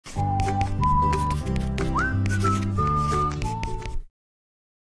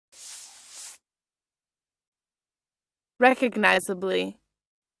Recognizably.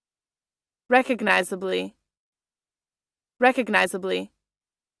 Recognizably. Recognizably.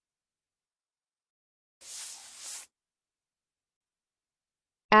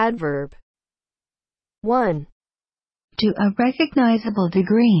 Adverb. 1. To a recognizable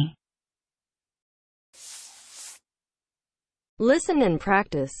degree. Listen and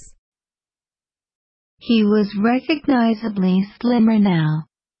practice. He was recognizably slimmer now.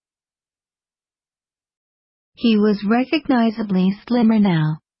 He was recognizably slimmer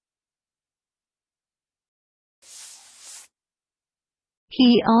now.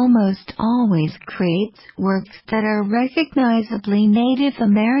 He almost always creates works that are recognizably Native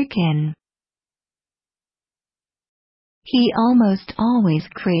American. He almost always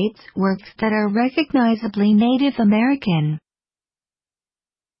creates works that are recognizably Native American.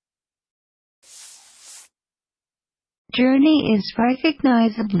 Journey is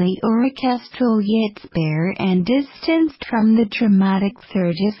recognizably orchestral yet spare and distanced from the dramatic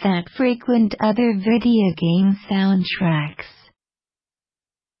surges that frequent other video game soundtracks.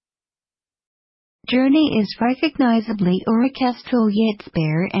 Journey is recognizably orchestral yet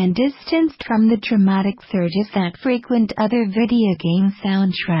spare and distanced from the dramatic surges that frequent other video game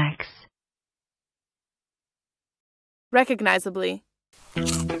soundtracks. Recognizably.